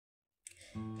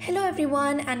Hello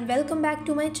everyone and welcome back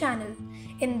to my channel.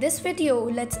 In this video,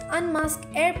 let's unmask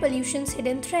air pollution's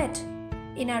hidden threat.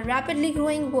 In our rapidly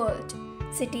growing world,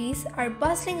 cities are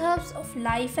bustling hubs of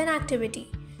life and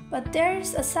activity. But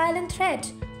there's a silent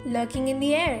threat lurking in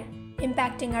the air,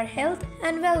 impacting our health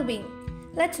and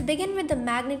well-being. Let's begin with the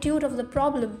magnitude of the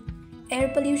problem. Air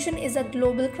pollution is a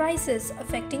global crisis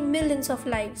affecting millions of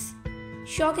lives.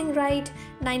 Shocking, right?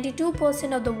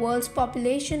 92% of the world's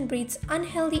population breathes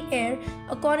unhealthy air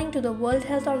according to the World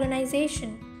Health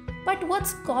Organization. But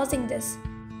what's causing this?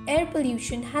 Air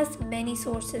pollution has many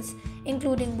sources,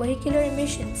 including vehicular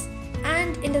emissions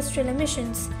and industrial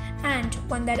emissions, and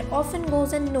one that often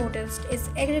goes unnoticed is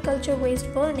agriculture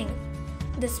waste burning.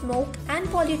 The smoke and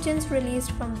pollutants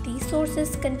released from these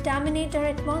sources contaminate our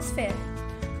atmosphere.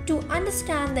 To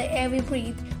understand the air we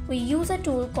breathe, we use a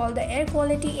tool called the Air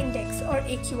Quality Index or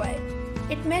AQI.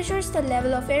 It measures the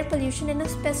level of air pollution in a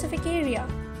specific area.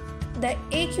 The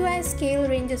AQI scale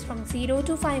ranges from 0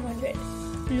 to 500.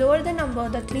 Lower the number,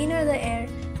 the cleaner the air,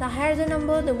 the higher the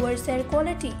number, the worse air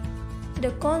quality.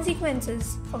 The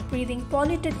consequences of breathing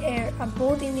polluted air are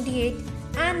both immediate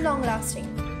and long-lasting.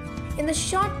 In the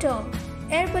short term,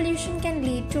 air pollution can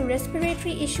lead to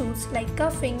respiratory issues like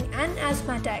coughing and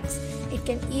asthma attacks. It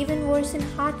can even worsen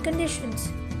heart conditions.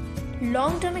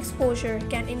 Long-term exposure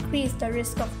can increase the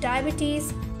risk of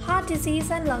diabetes, heart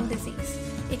disease, and lung disease.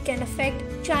 It can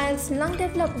affect child's lung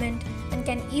development and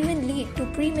can even lead to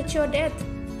premature death.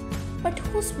 But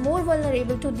who's more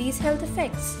vulnerable to these health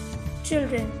effects?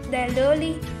 Children, the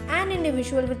elderly, and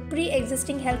individuals with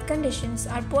pre-existing health conditions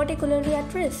are particularly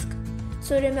at risk.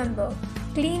 So remember,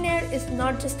 clean air is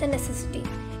not just a necessity,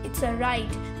 it's a right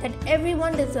that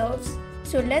everyone deserves.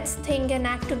 So let's think and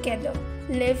act together,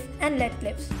 live and let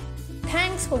live.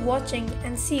 Thanks for watching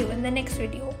and see you in the next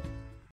video.